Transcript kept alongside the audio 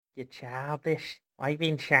You childish. Why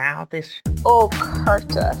being childish? Oh,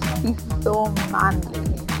 Curtis, he's so manly.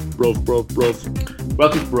 Bruv.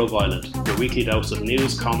 Welcome to Bruv Island, your weekly dose of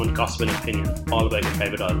news, comment, gossip and opinion, all about your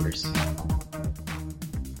favourite islanders.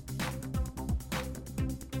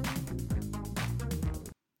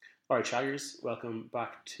 Alright, Shaggers, welcome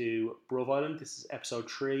back to Bruv Island. This is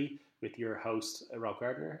episode 3 with your host, Rob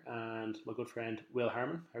Gardner, and my good friend, Will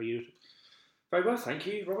Harmon. How are you? Very well, thank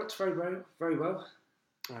you, Robert. Very well.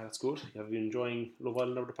 That's good. Have you been enjoying Love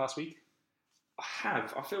Island over the past week? I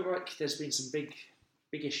have. I feel like there's been some big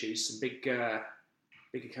issues, some big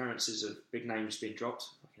occurrences of big names being dropped.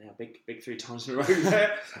 Big 3 times in a row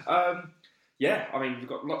there. Yeah, I mean, we've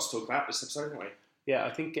got lots to talk about this episode, haven't we? Yeah,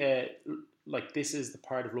 I think this is the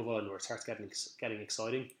part of Love Island where it starts getting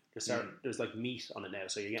exciting. There's like meat on it now,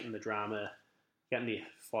 so you're getting the drama, getting the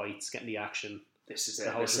fights, getting the action. This is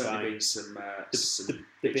it. There's certainly been some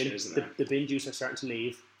bitching, isn't there? The bin juice are starting to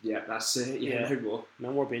leave. Yeah, that's it. Yeah,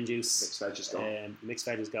 no more bin juice. Mixed veg is gone. Mixed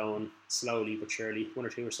veg is going slowly but surely. 1 or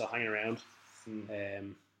 2 are still hanging around.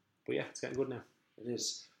 But yeah, it's getting good now. It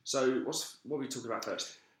is. So what are we talking about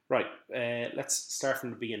first? Right, let's start from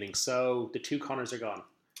the beginning. So the 2 Connors are gone.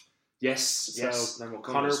 Yes. No more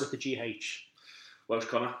Connor with the GH. Welsh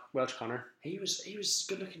Connor. He was a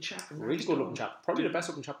good looking chap. Really good looking chap. Probably the best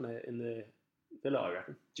looking chap in the villa, I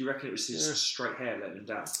reckon. Do you reckon it was his straight hair letting him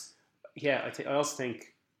down? Yeah, I also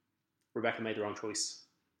think Rebecca made the wrong choice.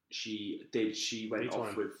 She did. She went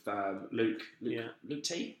off with Luke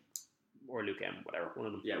T? Or Luke M, whatever, one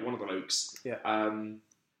of them. Yeah, one of the Lukes. Yeah.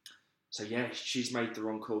 So yeah, she's made the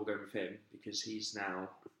wrong call going with him because he's now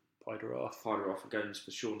Pied her off and going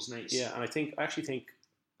for Sean's niece. Yeah, and I actually think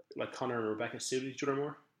like Connor and Rebecca suited each other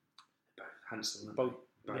more. Both handsome. Both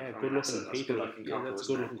good looking people. That's a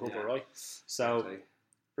good looking couple, right? So exactly.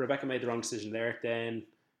 Rebecca made the wrong decision there. Then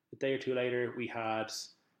a day or 2 later, we had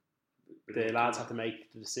the lads had to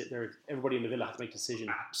make the decision. Everybody in the villa had to make a decision.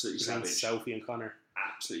 Absolutely savage. Sophie and Connor.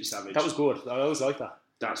 Absolutely savage. That was good. I always like that.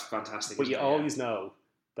 That's fantastic. But you always know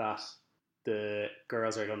that the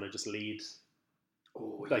girls are going to just lead.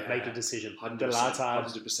 Make a decision. The lads had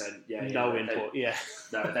 100%. No input.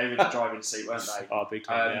 No, they were the driving seat, weren't they? Oh, big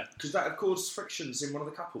time. Because that have caused frictions in one of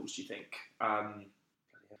the couples. Do you think?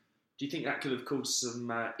 Do you think that could have caused some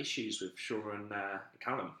issues with Sean and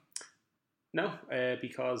Callum? No,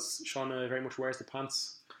 because Shauna very much wears the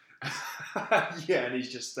pants. Yeah, and he's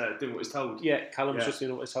just doing what he's told. Yeah, Callum's just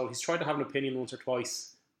doing what he's told. He's tried to have an opinion once or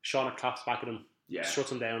twice. Shauna claps back at him,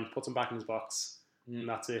 shuts him down, puts him back in his box, and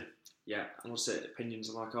that's it. Yeah, and what's it? Opinions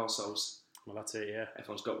are like arseholes. Well, that's it, yeah.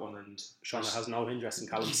 Everyone's got one, and Shauna has no interest in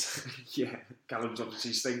Callum's. Yeah, Callum's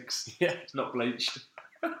obviously stinks. Yeah. It's not bleached.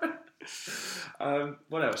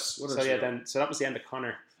 What else? So that was the end of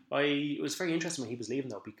Connor. It was very interesting when he was leaving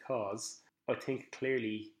though, because I think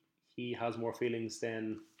clearly he has more feelings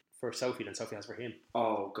for Sophie than Sophie has for him.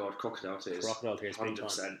 Oh God, crocodile tears.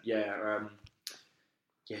 100%. Yeah,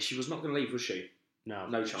 yeah. She was not going to leave, was she? No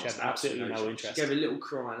chance. She had absolutely no interest. She gave a little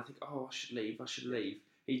cry, and I think, I should leave.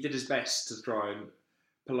 He did his best to try and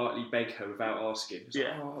politely beg her without asking. Do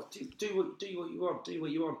what you want,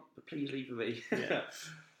 but please leave with me. Yeah.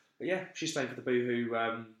 But yeah, she's staying for the boohoo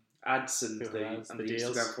ads and the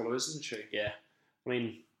Instagram followers, isn't she? Yeah. I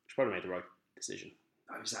mean, she probably made the right decision.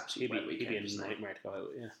 That was absolutely he'd be a nightmare to go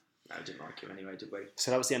out, yeah. No, I didn't like him anyway, did we?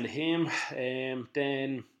 So that was the end of him.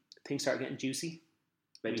 Then things started getting juicy.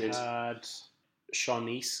 We had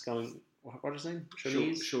Shawnice going... What is his name?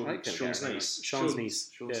 Sean's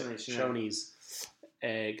niece.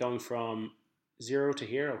 Going from 0 to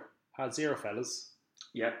hero. Had 0 fellas.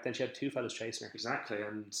 Yeah. Then she had 2 fellas chasing her. Exactly,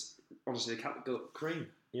 and honestly, the cat got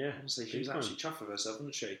cream. Yeah. Honestly, she was actually chuffed with herself,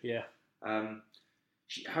 wasn't she? Yeah. Her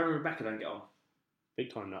and Rebecca don't get on. Big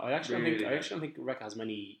time now. I actually don't think Rebecca has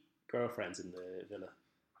many girlfriends in the villa.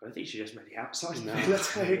 I don't think she has many outside the No. villa.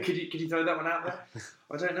 Could you throw that one out there?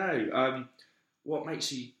 I don't know. What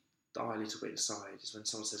makes you die a little bit inside is when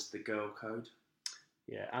someone says the girl code.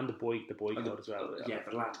 Yeah, and the boy code as well. Yeah,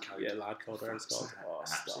 the lad code. Yeah, lad code. There it's called.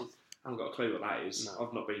 I haven't got a clue what that is. No.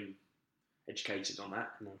 I've not been educated on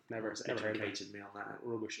that. No, never educated me on that.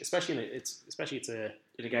 Rubbish. Especially it's in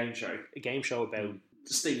a game show. A game show about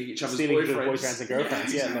stealing each other's boyfriends and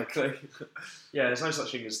girlfriends. Yeah, exactly. Yeah, there's no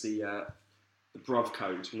such thing as the bruv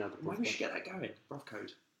code. No, maybe we should get that going. Bruv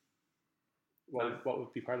code. What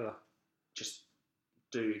would be part of that? Just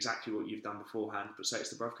do exactly what you've done beforehand, but say it's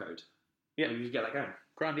the bruv code. Yeah, maybe you get that going.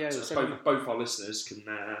 Grand, yeah. So both our listeners can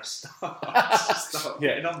start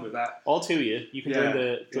getting on with that. All 2 of you can join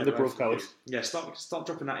the bruv code. Yeah, start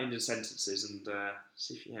dropping that into sentences and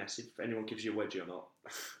see if anyone gives you a wedgie or not.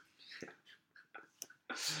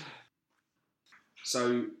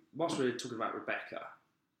 So whilst we're talking about Rebecca,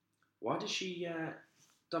 why did she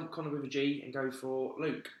dump Connor with a G and go for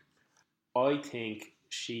Luke? I think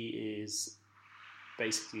she is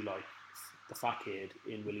basically like the fat kid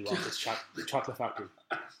in Willy Wonka's chocolate factory.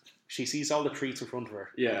 She sees all the treats in front of her.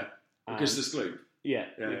 Yeah, Augustus Gloop. Yeah,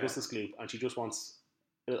 Augustus Gloop, and she just wants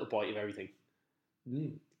a little bite of everything.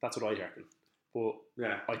 That's what I reckon. But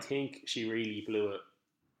I think she really blew it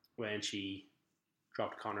when she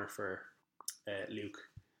dropped Connor for Luke.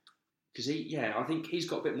 Because I think he's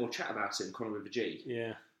got a bit more chat about him, Connor with a G.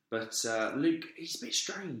 Yeah. But Luke, he's a bit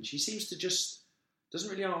strange. He seems to just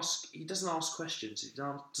doesn't ask questions. He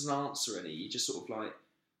doesn't answer any. He just sort of like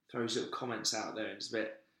throws little comments out there. And it's a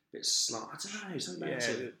bit slight. I don't know. Something about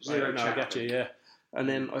it. Zero chat, I get you. Yeah. And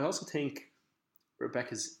then I also think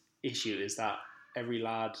Rebecca's issue is that every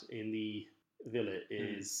lad in the villa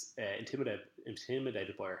is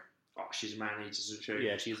intimidated by her. Oh, she's a man-eater, isn't she?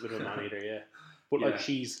 Yeah, she's a bit of a man-eater, yeah. But like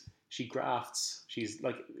she grafts. She's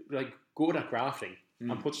like good at grafting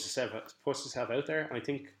and puts herself out there. And I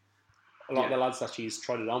think a lot of the lads that she's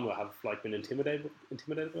tried it on with have like been intimidated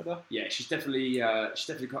by that. Yeah, she's definitely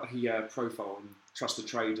got her profile on Trusted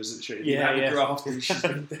Trade, doesn't she? Yeah, grafting she's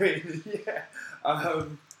been doing. I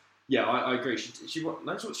agree. She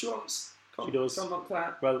knows what she wants. She does. Can't knock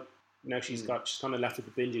that. Well, now she's kind of left with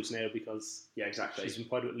the bin juice now because exactly. She's been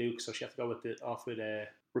paired with Luke, so she has to go off with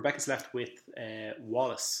Rebecca's left with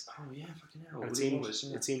Wallace. Oh yeah, fucking hell. It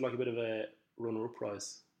seemed like a bit of a runner-up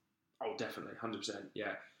prize. Oh, definitely, 100%.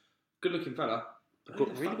 Yeah, good-looking fella.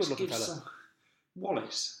 Really good-looking fella.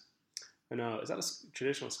 Wallace. I know. Is that a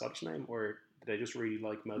traditional Scottish name, or did they just really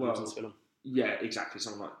like Mel Gibson's film? Yeah, exactly.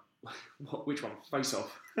 Something like which one? Face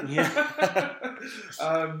Off. Yeah.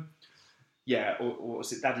 Yeah, or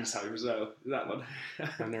was it Daddy's Home as well? That one.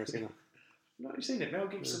 I've never seen that. No, you've seen it. Mel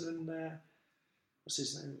Gibson and what's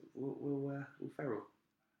his name? Will Ferrell.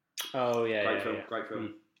 Oh yeah, great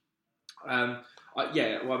film. Well,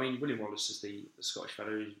 I mean, William Wallace is the Scottish fellow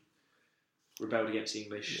who rebelled against the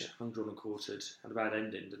English, hung, drawn and quartered, had a bad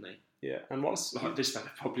ending, didn't he? Yeah, and Wallace, like this fella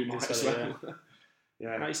probably might as well.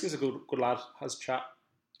 Yeah, no, he seems a good lad. Has chat.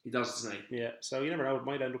 He does, doesn't he? Yeah, so you never know. It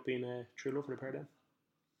might end up being a true love for the pair then.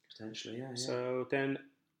 Potentially, yeah. So then,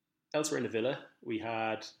 elsewhere in the villa, we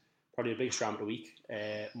had probably the biggest drama of the week.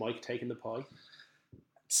 Mike taking the pie.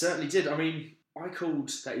 Certainly did. I mean, I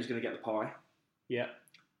called that he was going to get the pie. Yeah.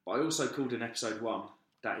 But I also called in episode 1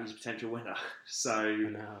 that he's a potential winner. So,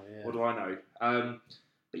 what do I know?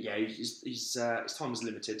 But yeah, his time was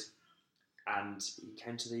limited. And he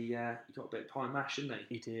came to he got a bit of pie and mash, didn't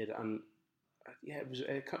he? He did. And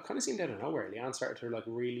it kind of seemed out of nowhere. Leanne started to like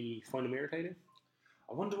really find him irritating.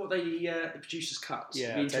 I wonder what the producers cut. Yeah,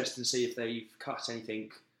 it'd be interesting to see if they've cut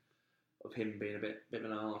anything of him being a bit of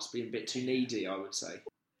an arse, being a bit too needy, I would say.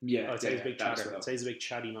 Yeah, I'd say he's a big chatter. I'd say he's a big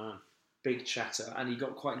chatty man. Big chatter, and he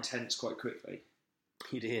got quite intense quite quickly.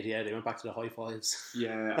 He did, yeah. They went back to the high fives.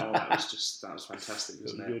 Yeah, that was fantastic,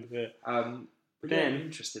 wasn't it? Good, yeah. But then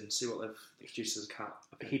interesting to see what the producers cut.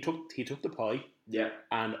 He took the pie. Yeah,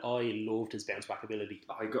 and I loved his bounce back ability.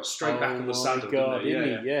 I got straight back on the saddle.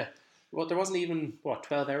 Didn't he? Yeah. Well, there wasn't even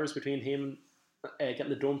 12 hours between him getting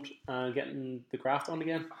the dumped and getting the graft on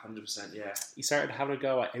again. 100%, yeah. He started having a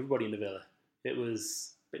go at everybody in the villa. It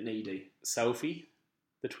was a bit needy. Sophie,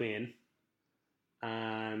 the twin,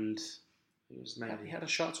 and he had a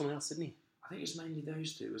shot at someone else, didn't he? I think it was mainly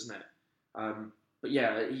those two, wasn't it? But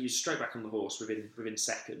yeah, he was straight back on the horse within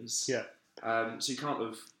seconds. Yeah. So you can't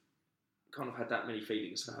have had that many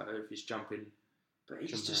feelings for her if he's jumping. But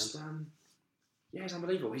he's just it's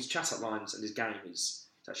unbelievable. His chat-up lines and his game is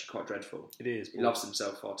actually quite dreadful. It is. He loves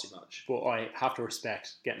himself far too much. But I have to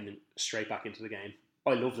respect getting him straight back into the game.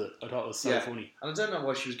 I loved it. I thought it was so funny. And I don't know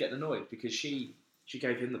why she was getting annoyed because she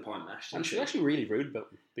gave him the pint mash. And she was actually really rude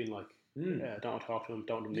about him, being like, don't want to talk to him,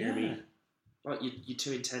 don't want him near me. Like, you're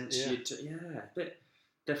too intense. But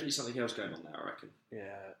definitely something else going on there, I reckon.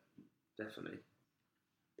 Yeah. Definitely.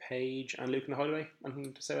 Paige and Luke in the hideaway.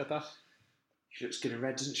 Anything to say about that? She looks good in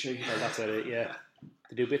red, doesn't she? Oh, that's it, yeah.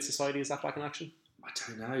 The Do Bit Society, is that back in action? I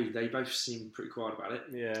don't know. They both seem pretty quiet about it.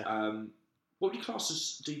 Yeah. What would you class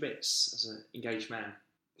as Do Bits as an engaged man?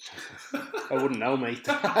 I wouldn't know, mate.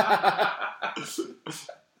 A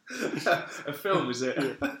film, is it?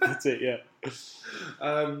 Yeah, that's it,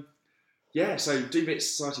 yeah. So Do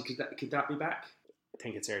Bits Society, could that be back? I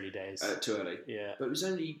think it's early days. Too early. Yeah. But it's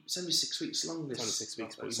only 6 weeks long. It's only 6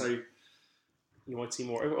 weeks, but so you might see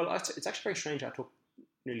more. Well, it's actually very strange. It took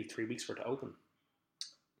nearly 3 weeks for it to open.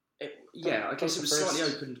 I guess it was slightly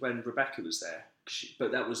opened when Rebecca was there,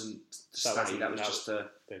 but that wasn't the stay. That was just the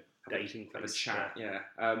dating have a place. chat. Yeah.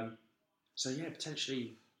 So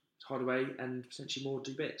potentially hide away and potentially more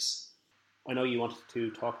do bits. I know you wanted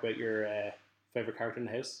to talk about your favourite character in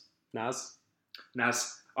the house, Naz.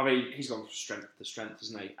 Naz, I mean, he's gone from strength to strength,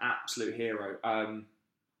 isn't he? Absolute hero.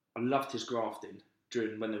 I loved his grafting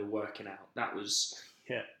during when they were working out. That was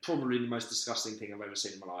probably the most disgusting thing I've ever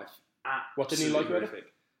seen in my life. What didn't you like about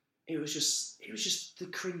it? It was just the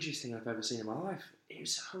cringiest thing I've ever seen in my life. It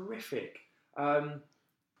was horrific.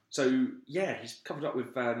 So yeah, he's covered up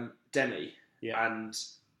with Demi, and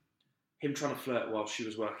him trying to flirt while she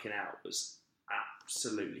was working out was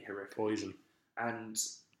absolutely horrific. Poison. And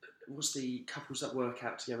was the couples that work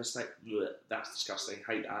out together say, that's disgusting,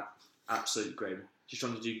 hate that, absolute grim. She's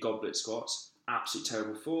trying to do goblet squats, absolute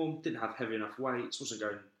terrible form, didn't have heavy enough weights, wasn't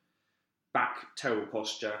going back, terrible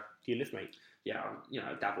posture. Do you lift, mate? Yeah,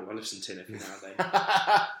 dabble. I lift some tin every now and then.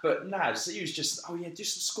 But Naz, he was just, do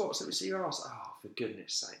some squats, let me see your ass. Oh, for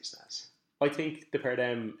goodness sakes, Naz. I think the pair of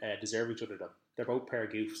them deserve each other, though. They're both pair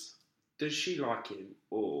of goofs. Does she like him,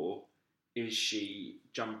 or is she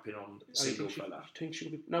jumping on a single fella? I think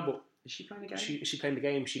she'll be... No, but... Is she playing the game? She's playing the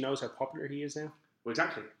game. She knows how popular he is now. Well,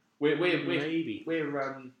 exactly. We're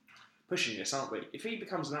pushing this, aren't we? If he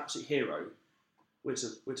becomes an absolute hero, we're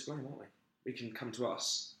to blame, aren't we? We can come to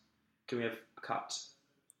us. Can we have a cut?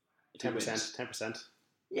 10%.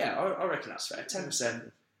 Yeah, I reckon that's fair.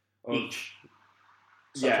 10% each.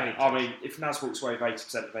 Yeah, I mean, if Naz walks away with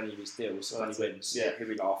 80% of any of his deals, and he wins, he'll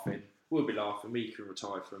be laughing. We'll be laughing. We can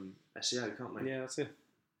retire from SEO, can't we? Yeah, that's it.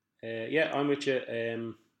 I'm with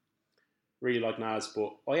you. Really like Naz,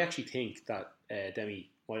 but I actually think that Demi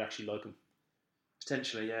might actually like him.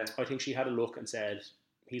 Potentially, yeah. I think she had a look and said,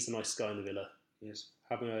 he's a nice guy in the villa. Yes.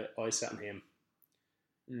 Having an eye set on him.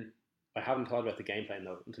 I haven't thought about the game plan,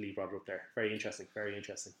 though, until you brought it up there. Very interesting.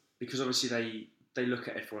 Because obviously they look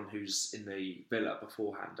at everyone who's in the villa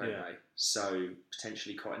beforehand, don't they? So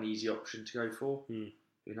potentially quite an easy option to go for.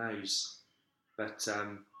 Who knows? But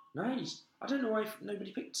no, I don't know why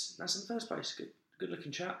nobody picked Naz in the first place. Good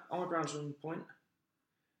looking chap. Eyebrows on point.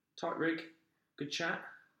 Tight rig. Good chat.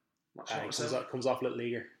 Much like myself. Comes off a little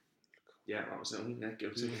eager. Yeah, that was it. Yeah,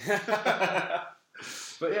 guilty.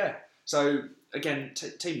 But yeah. So again,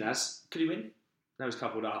 Team Naz, could he win? Now he's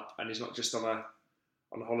coupled up and he's not just on a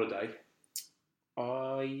holiday.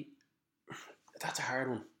 That's a hard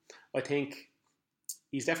one. I think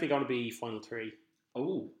he's definitely going to be final 3.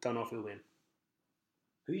 Oh, don't know if he'll win.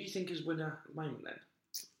 Who do you think is winner at the moment then?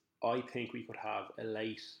 I think we could have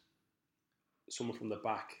someone from the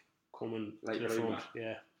back coming late to the front.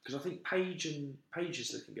 Yeah, because I think Paige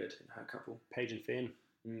is looking good in her couple. Paige and Finn.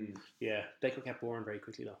 Yeah, they could get boring very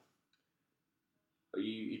quickly though. Are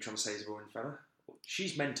you trying to say he's a boring fella?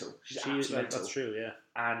 She's mental. She's absolutely mental. That's true, yeah.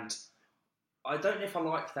 And I don't know if I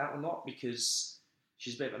like that or not because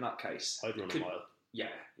she's a bit of a nutcase. I'd run a mile. Yeah,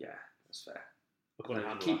 that's fair.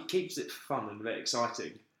 Keeps it fun and a bit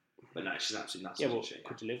exciting. But no, she's absolutely nuts. Yeah, well,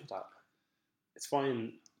 could you live with that? It's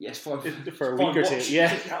fine. Yeah, it's fine for a week or two.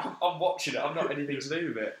 Yeah, I'm watching it. I'm not anything to do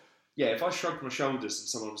with it. Yeah, if I shrugged my shoulders and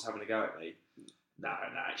someone was having a go at me, no.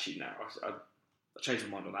 I changed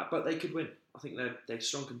my mind on that. But they could win. I think they're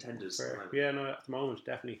strong contenders. At the moment. Yeah, no, at the moment,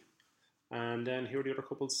 definitely. And then who are the other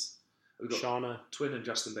couples? We've got Shauna, Twin and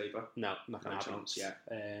Justin Bieber. No, not going to happen. Chance, yeah.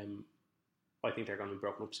 I think they're going to be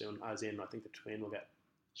broken up soon. As in, I think the Twin will get.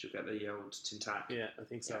 She'll get the old tin tack. Yeah, I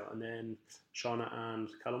think so. Yeah. And then Shauna and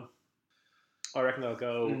Callum. I reckon they'll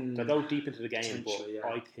go deep into the game, but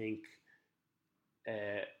I think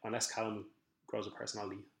unless Callum grows a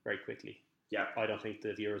personality very quickly, I don't think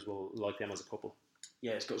the viewers will like them as a couple.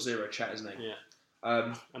 Yeah, it's got zero chat, isn't he?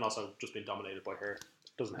 Yeah. And also just being dominated by her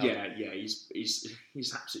doesn't help. Yeah.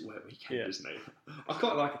 He's absolute wet weekend, isn't he? I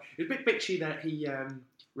quite like it. It was a bit bitchy that he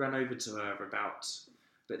ran over to her about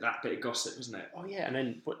that bit of gossip, wasn't it? Oh yeah, and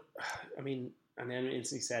then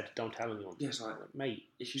instantly said, "Don't tell anyone." Yes, like mate.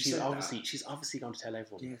 She's obviously going to tell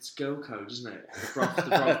everyone. Yeah, it's girl code, isn't it? The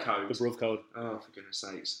bruv code. The bruv code. Oh, for goodness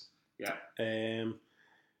sakes! Yeah.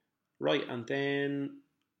 Right, and then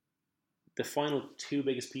the final 2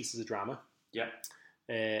 biggest pieces of drama. Yeah.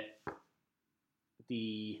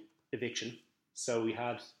 The eviction. So we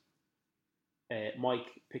had Mike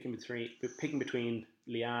picking between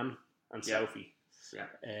Leanne and Sophie. Yeah.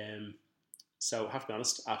 So I have to be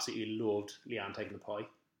honest, absolutely loved Leanne taking the pie.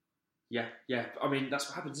 Yeah. I mean, that's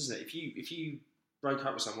what happens, isn't it? If you broke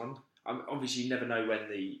up with someone, obviously you never know when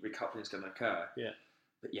the recoupling is going to occur. Yeah.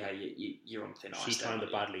 But yeah, you're on thin ice. She timed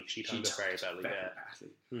it badly. She timed it very badly.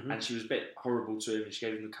 Mm-hmm. And she was a bit horrible to him. And she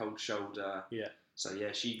gave him the cold shoulder. Yeah. So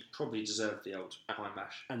yeah, she probably deserved the old pie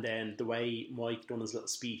mash. And then the way Mike done his little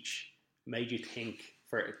speech made you think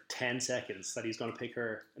for 10 seconds that he was going to pick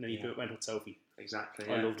her, and then he went with Sophie. Exactly.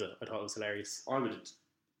 I loved it. I thought it was hilarious. I would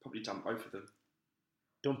Probably dump both of them.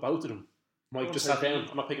 Dump both of them. Mike Oh, just so sat down.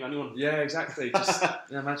 I'm not picking anyone. Yeah, exactly. Just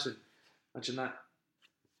imagine that.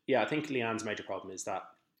 Yeah, I think Leanne's major problem is that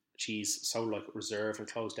she's so like reserved and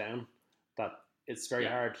closed down that it's very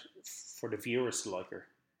hard for the viewers to like her.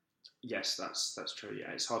 Yes, that's true.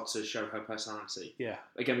 Yeah, it's hard to show her personality. Yeah.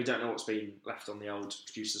 Again, we don't know what's been left on the old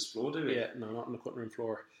producer's floor, do we? Yeah, no, not on the cutting room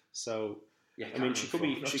floor. So, Yeah, I mean, she could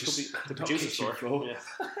be the producer's floor. Yeah.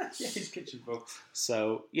 Yeah, his kitchen floor.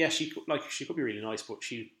 So yeah, she could be really nice, but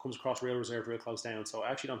she comes across real reserved, real close down. So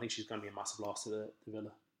I actually don't think she's going to be a massive loss to the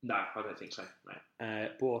Villa. No, I don't think so. No.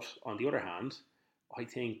 But on the other hand, I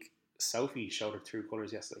think Sophie showed her true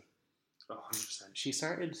colours yesterday. Oh, 100%. She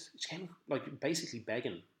came like basically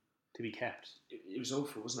begging to be kept. It was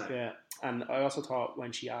awful, wasn't it? Yeah, and I also thought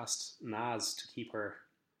when she asked Naz to keep her,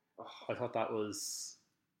 I thought that was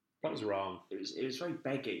wrong. It was very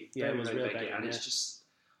beggy. Yeah, very, it was very real beggy, begging, and yeah. it's just,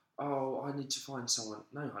 I need to find someone.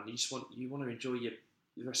 No, honey, you want to enjoy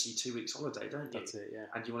the rest of your 2 weeks holiday, don't you? That's it. Yeah.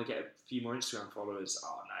 And you want to get a few more Instagram followers.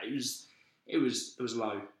 Oh no, it was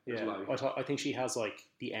low. It was low. I think she has like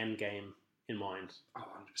the end game in mind. Oh,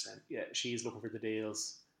 100%. Yeah, she's looking for the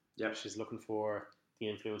deals. Yeah, She's looking for the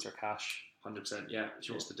influencer cash. 100%. Yeah,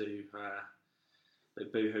 she wants to do the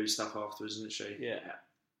boohoo stuff afterwards, isn't she? Yeah.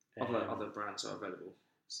 Other brands are available.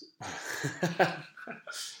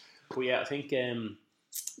 But yeah, I think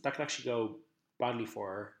that could actually go badly for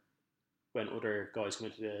her when other guys come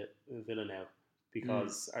into the Villa now,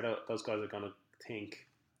 because those guys are going to think,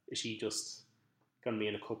 is she just going to be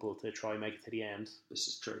in a couple to try and make it to the end? This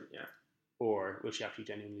is true, yeah. Or will she actually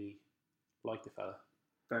genuinely like the fella?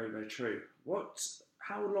 Very, very true.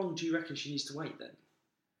 How long do you reckon she needs to wait then?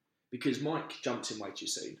 Because Mike jumped in way too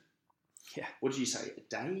soon. Yeah. What did you say? A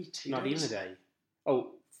day? 2 Not days? even a day. Oh.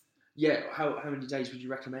 Yeah, how many days would you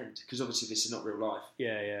recommend? Because obviously this is not real life.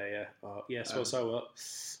 Yeah. So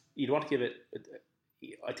you'd want to give it,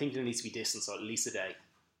 I think there needs to be distance, so at least a day.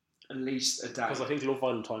 At least a day. Because I think Love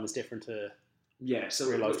Island time is different to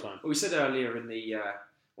real life time. We said earlier in the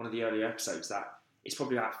one of the earlier episodes that it's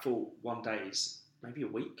probably about 1 days, maybe a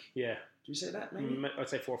week. Yeah. Do you say that, maybe? I'd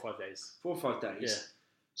say 4 or 5 days. 4 or 5 days. Yeah.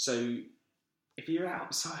 So if you're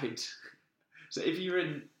outside, so if you're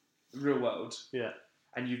in the real world, yeah,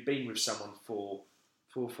 and you've been with someone for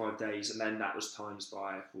 4 or 5 days, and then that was times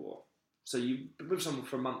by 4. So you've been with someone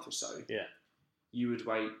for a month or so. Yeah. You would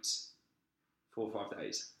wait 4 or 5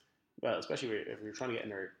 days. Well, especially if you're trying to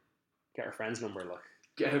get her friend's number, like.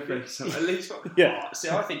 Get her friend's number. At least. Yeah. See,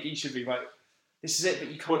 I think you should be like, this is it, but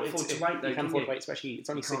you can't afford to wait though. You can't afford to wait, especially it's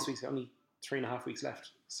only 6 weeks, only 3.5 weeks left.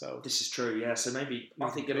 So this is true, yeah. So maybe I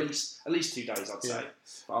think at least 2 days, I'd say.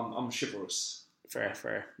 But I'm chivalrous.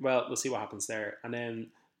 Fair. Well, we'll see what happens there. And then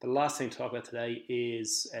the last thing to talk about today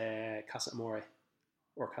is Casa Amore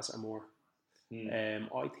or Casa Amor.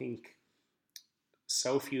 I think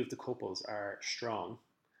so few of the couples are strong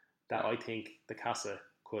that I think the Casa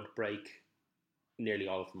could break nearly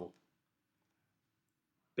all of them up.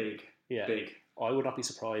 Big. I would not be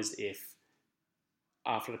surprised if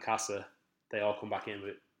after the Casa they all come back in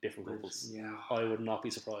with different couples. Yeah. I would not be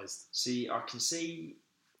surprised. See, I can see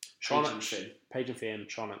Paige and Finn,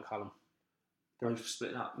 Shauna and Callum. They're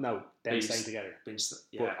splitting up. No, them staying together.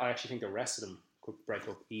 Yeah. But I actually think the rest of them could break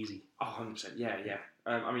up easy. Oh, 100%. Yeah.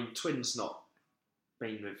 I mean, Twin's not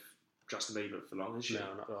been with Justin Bieber for long, has she? No,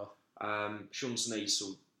 not at all. Sean's niece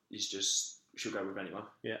she'll go with anyone.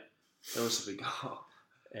 Yeah. They also got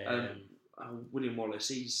William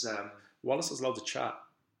Wallace. Wallace has loads of chat,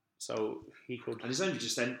 so he could. And he's only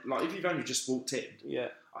just then, like, if you've only just walked in, yeah,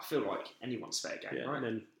 I feel like anyone's fair game, right? And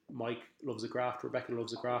then Mike loves a graft, Rebecca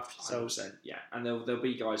loves a graft. So 100%, yeah. And there'll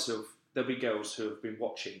be girls who have been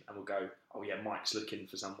watching and will go, oh yeah, Mike's looking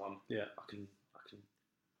for someone. Yeah, I can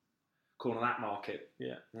corner that market.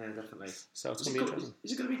 Yeah, definitely. So it's going to be interesting.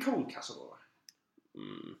 Is it going to be called Castle?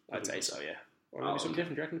 I'd say so, yeah. Or maybe something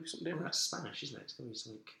different. Do you reckon it'd be something different? That's Spanish, isn't it? It's going to be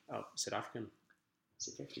something. Oh, South African.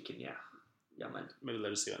 South African, yeah. Yeah, man. Maybe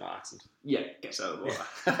let us do an accent. Yeah, guess so.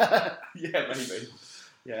 Yeah, maybe.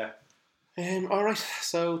 Yeah. All right,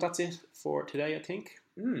 so that's it for today, I think.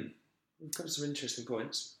 We've covered some interesting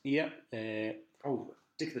points. Yeah. Dick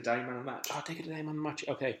of the day, man of the match. Dick of the day, man of the match.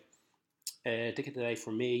 Okay. Dick of the day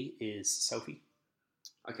for me is Sophie.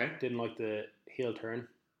 Okay. Didn't like the heel turn.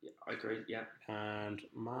 Yeah, I agree, yeah. And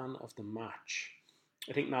man of the match.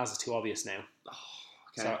 I think Naz is too obvious now. Oh,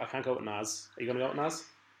 okay. So I can't go with Naz. Are you going to go with Naz?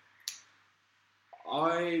 No.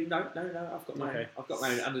 I've got my own. I've got my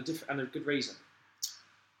own, and a good reason.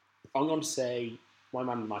 I'm going to say my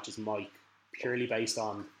man of the match is Mike, purely based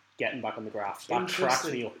on getting back on the graft. That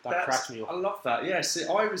cracked me up. I love that. Yeah,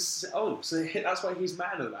 so I was... so that's why he's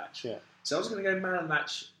man of the match. Yeah. So I was going to go man of the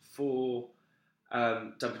match for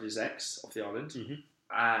dumping his ex off the island,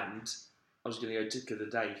 and I was going to go dick of the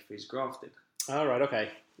day for his grafting. Oh, right, okay.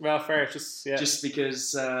 Well, fair. Just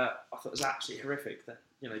because I thought it was absolutely horrific. That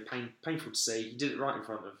painful to see. He did it right in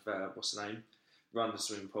front of what's the name? Around the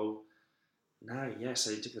swimming pool. No, yeah.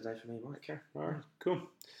 So dick of the day for me, Mike. Okay, all right, cool.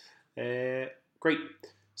 Great.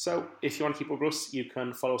 So if you want to keep up with us, you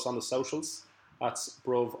can follow us on the socials. That's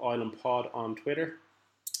Bruv Island Pod on Twitter.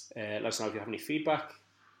 Let us know if you have any feedback.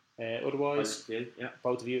 Otherwise,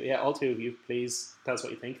 both of you, all two of you, please tell us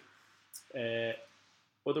what you think.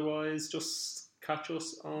 Otherwise, just catch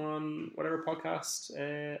us on whatever podcast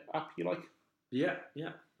app you like. Yeah,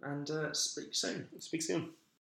 and speak soon. Speak soon.